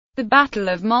The Battle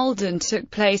of Maldon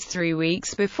took place 3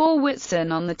 weeks before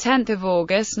Whitsun on 10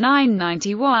 August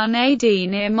 991 AD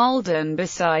near Maldon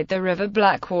beside the River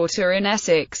Blackwater in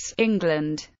Essex,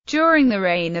 England. During the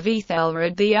reign of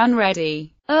Ethelred the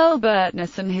Unready, Earl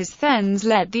Byrhtnoth and his Thens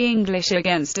led the English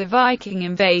against a Viking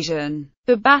invasion.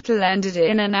 The battle ended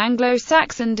in an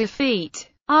Anglo-Saxon defeat.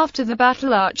 After the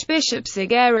battle, Archbishop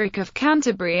Sigeric of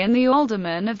Canterbury and the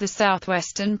aldermen of the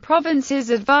southwestern provinces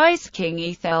advised King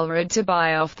Ethelred to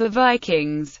buy off the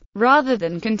Vikings, rather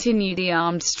than continue the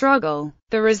armed struggle.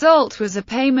 The result was a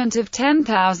payment of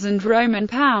 10,000 Roman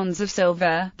pounds of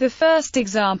silver, the first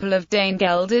example of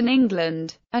Danegeld in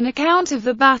England. An account of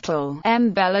the battle,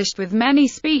 embellished with many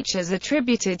speeches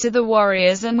attributed to the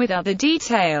warriors and with other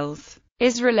details,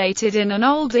 is related in an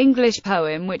Old English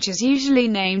poem which is usually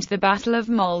named the Battle of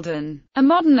Maldon. A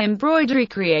modern embroidery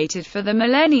created for the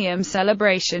Millennium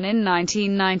celebration in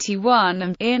 1991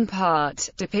 and, in part,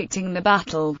 depicting the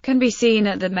battle, can be seen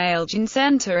at the Maldon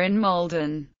Centre in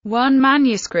Maldon. One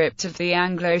manuscript of the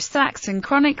Anglo-Saxon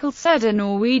Chronicle said a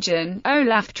Norwegian,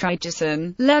 Olaf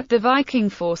Tryggvason, led the Viking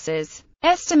forces,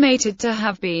 estimated to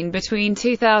have been between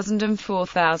 2,000 and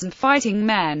 4,000 fighting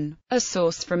men. A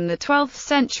source from the 12th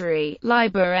century,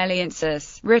 Liber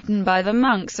Eliensis, written by the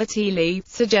monks at Ely,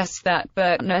 suggests that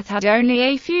Byrhtnoth had only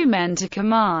a few men to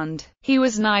command. He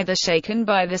was neither shaken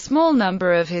by the small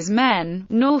number of his men,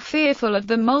 nor fearful of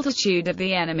the multitude of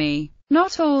the enemy.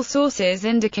 Not all sources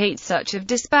indicate such a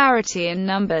disparity in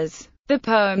numbers. The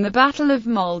poem The Battle of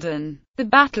Maldon. The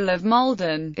Battle of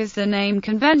Maldon is the name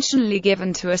conventionally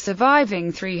given to a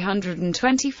surviving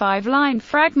 325-line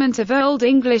fragment of Old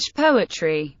English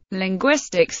poetry.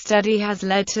 Linguistic study has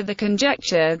led to the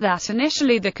conjecture that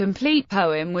initially the complete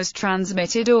poem was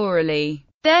transmitted orally,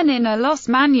 then in a lost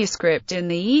manuscript in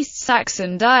the East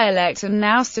Saxon dialect, and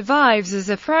now survives as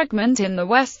a fragment in the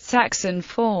West Saxon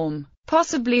form,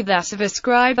 possibly that of a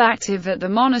scribe active at the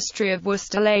monastery of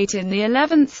Worcester late in the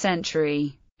 11th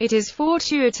century. It is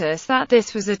fortuitous that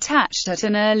this was attached at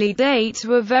an early date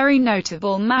to a very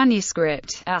notable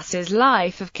manuscript, Ass's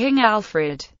Life of King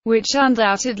Alfred, which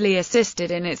undoubtedly assisted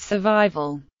in its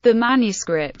survival. The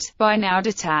manuscript, by now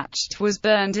detached, was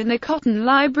burned in the Cotton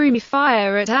Library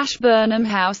fire at Ashburnham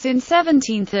House in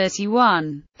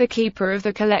 1731. The keeper of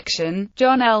the collection,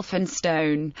 John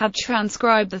Elphinstone, had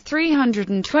transcribed the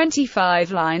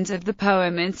 325 lines of the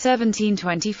poem in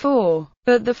 1724,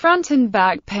 but the front and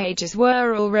back pages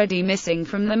were already missing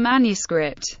from the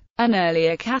manuscript. An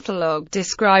earlier catalogue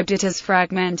described it as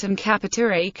fragmentum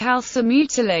capiturae calca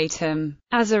mutilatum.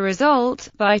 As a result,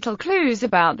 vital clues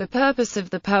about the purpose of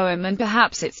the poem and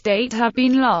perhaps its date have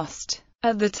been lost.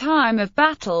 At the time of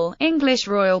battle, English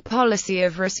royal policy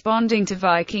of responding to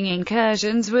Viking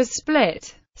incursions was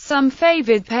split. Some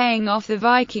favoured paying off the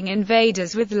Viking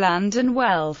invaders with land and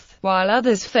wealth, while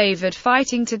others favoured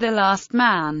fighting to the last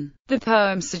man. The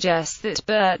poem suggests that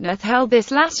Byrhtnoth held this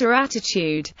latter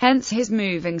attitude, hence his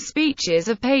moving speeches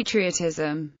of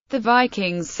patriotism. The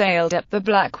Vikings sailed up the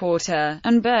Blackwater,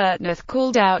 and Byrhtnoth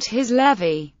called out his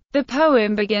levy. The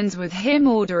poem begins with him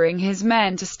ordering his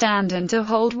men to stand and to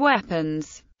hold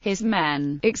weapons. His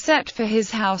men, except for his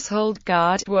household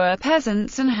guard, were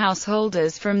peasants and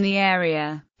householders from the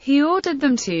area. He ordered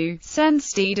them to send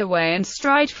steed away and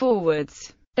stride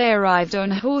forwards. They arrived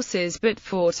on horses but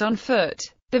fought on foot.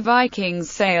 The Vikings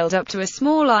sailed up to a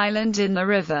small island in the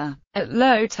river. At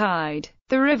low tide,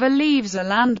 the river leaves a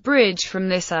land bridge from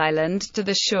this island to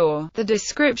the shore. The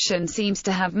description seems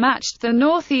to have matched the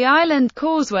Northey Island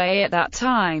Causeway at that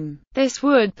time. This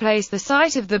would place the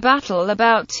site of the battle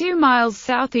about 2 miles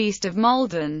southeast of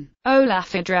Maldon.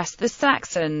 Olaf addressed the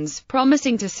Saxons,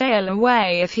 promising to sail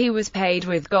away if he was paid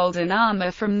with golden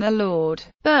armor from the Lord.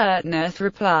 Byrhtnoth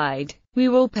replied, "We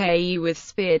will pay you with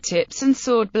spear tips and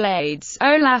sword blades."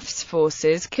 Olaf's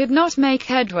forces could not make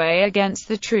headway against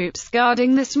the troops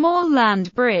guarding the small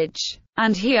land bridge,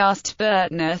 and he asked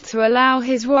Byrhtnoth to allow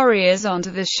his warriors onto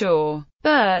the shore.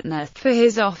 Byrhtnoth, for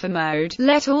his offer mode,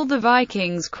 let all the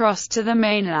Vikings cross to the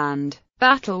mainland.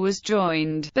 Battle was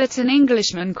joined, but an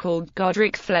Englishman called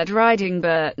Godric fled riding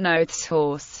Byrhtnoth's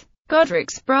horse.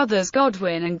 Godric's brothers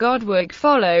Godwin and Godwig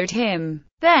followed him.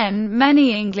 Then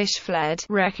many English fled,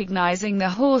 recognizing the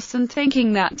horse and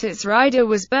thinking that its rider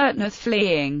was Byrhtnoth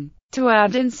fleeing. To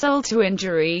add insult to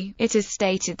injury, it is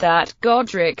stated that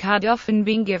Godric had often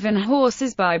been given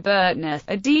horses by Byrhtnoth,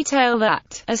 a detail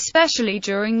that, especially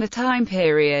during the time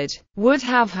period, would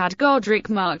have had Godric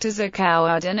marked as a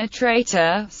coward and a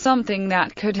traitor, something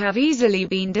that could have easily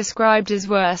been described as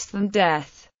worse than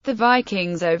death. The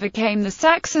Vikings overcame the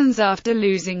Saxons after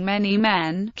losing many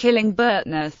men, killing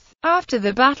Byrhtnoth. After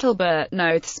the battle,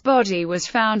 Bertnoth's body was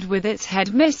found with its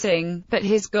head missing, but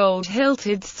his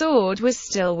gold-hilted sword was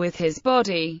still with his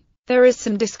body. There is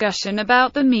some discussion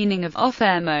about the meaning of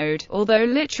off-air mode, although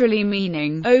literally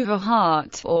meaning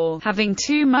over-heart or having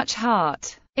too much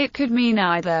heart. It could mean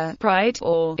either pride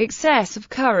or excess of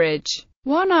courage.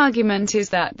 One argument is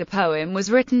that the poem was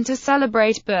written to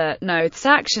celebrate Bertnoth's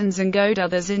actions and goad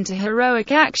others into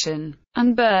heroic action,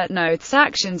 and Bertnoth's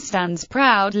action stands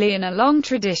proudly in a long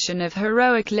tradition of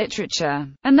heroic literature.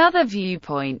 Another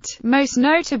viewpoint, most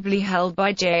notably held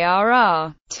by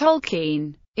J.R.R.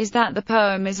 Tolkien, is that the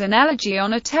poem is an elegy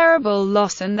on a terrible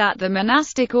loss and that the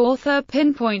monastic author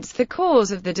pinpoints the cause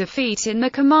of the defeat in the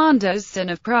commander's sin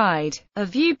of pride, a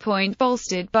viewpoint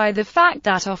bolstered by the fact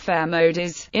that off-air mode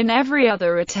is, in every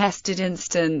other attested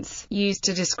instance, used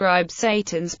to describe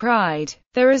Satan's pride.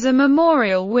 There is a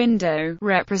memorial window,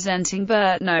 representing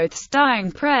Bertnoth's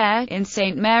dying prayer, in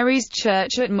St. Mary's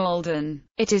Church at Maldon.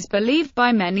 It is believed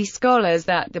by many scholars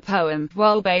that the poem,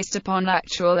 while based upon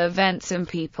actual events and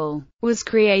people, was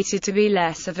created to be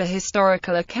less of a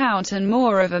historical account and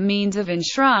more of a means of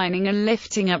enshrining and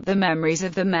lifting up the memories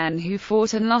of the men who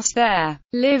fought and lost their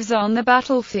lives on the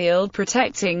battlefield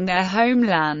protecting their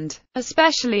homeland,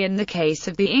 especially in the case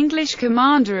of the English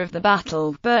commander of the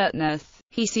battle, Bertnoth.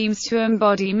 He seems to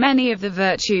embody many of the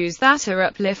virtues that are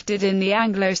uplifted in the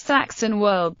Anglo-Saxon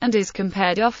world, and is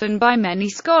compared often by many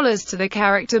scholars to the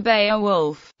character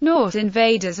Beowulf. Norse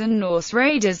invaders and Norse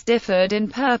raiders differed in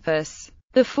purpose.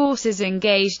 The forces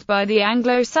engaged by the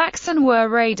Anglo-Saxon were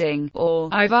raiding, or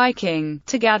Viking,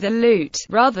 to gather loot,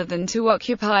 rather than to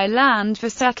occupy land for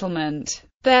settlement.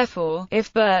 Therefore,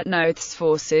 if Bertnoth's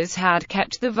forces had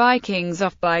kept the Vikings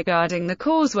off by guarding the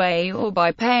causeway or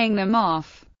by paying them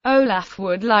off, Olaf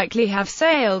would likely have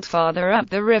sailed farther up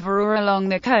the river or along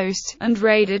the coast, and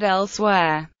raided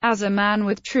elsewhere. As a man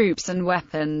with troops and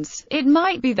weapons, it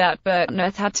might be that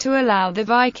Bertnoth had to allow the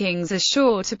Vikings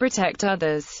ashore to protect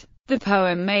others. The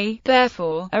poem may,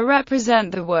 therefore,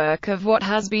 represent the work of what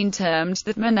has been termed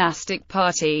the monastic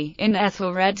party in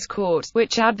Ethelred's court,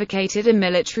 which advocated a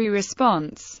military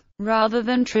response, rather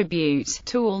than tribute,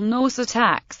 to all Norse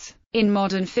attacks. In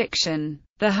modern fiction,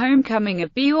 The Homecoming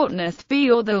of Beorhtnoth,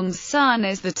 Beorhthalm's Son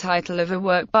is the title of a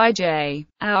work by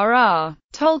J.R.R.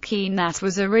 Tolkien that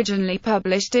was originally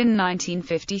published in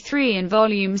 1953 in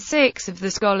Volume 6 of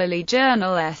the scholarly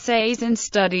journal Essays and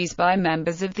Studies by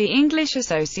members of the English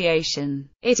Association.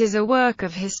 It is a work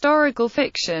of historical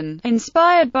fiction,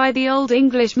 inspired by the Old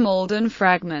English Maldon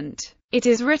fragment. It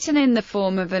is written in the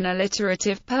form of an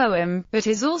alliterative poem, but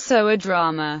is also a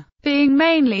drama, being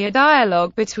mainly a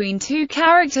dialogue between two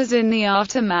characters in the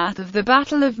aftermath of the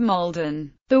Battle of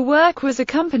Maldon. The work was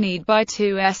accompanied by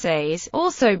two essays,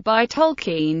 also by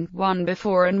Tolkien, one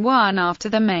before and one after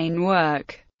the main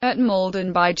work. At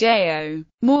Maldon by J.O.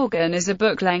 Morgan is a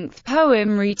book-length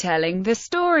poem retelling the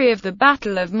story of the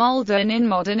Battle of Maldon in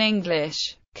modern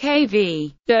English.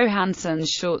 K.V. Johansson's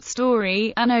short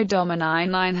story, Anno Domini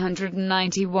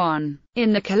 991.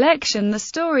 In the collection The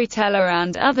Storyteller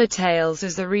and Other Tales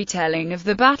is a retelling of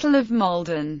the Battle of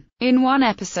Maldon. In one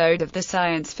episode of the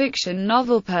science fiction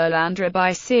novel Pelandra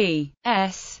by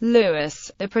C.S.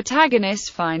 Lewis, the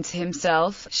protagonist finds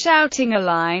himself shouting a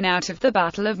line out of the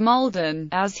Battle of Maldon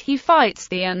as he fights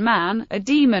the Unman, a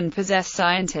demon-possessed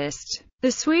scientist.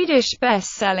 The Swedish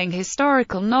best-selling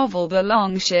historical novel The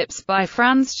Longships by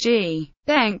Frans G.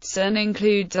 Bengtsson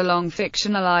includes a long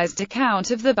fictionalized account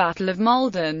of the Battle of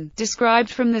Maldon, described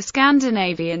from the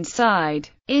Scandinavian side.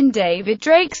 In David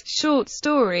Drake's short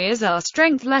story As Are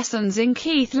Strength Lessons in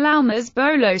Keith Laumer's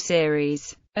Bolo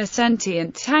series, a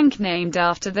sentient tank named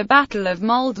after the Battle of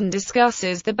Maldon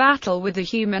discusses the battle with a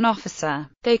human officer.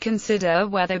 They consider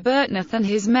whether Bertnoth and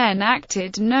his men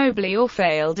acted nobly or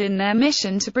failed in their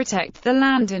mission to protect the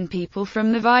land and people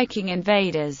from the Viking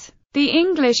invaders. The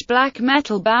English black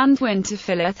metal band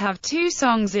Winterfylleth have two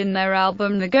songs in their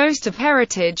album The Ghost of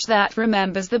Heritage that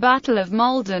remembers the Battle of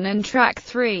Maldon, and track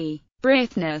 3,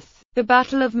 Bertnoth, the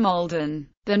Battle of Maldon.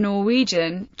 The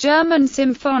Norwegian, German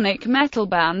symphonic metal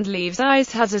band Leaves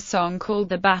Eyes has a song called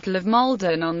The Battle of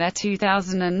Maldon on their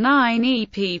 2009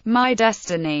 EP, My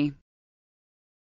Destiny.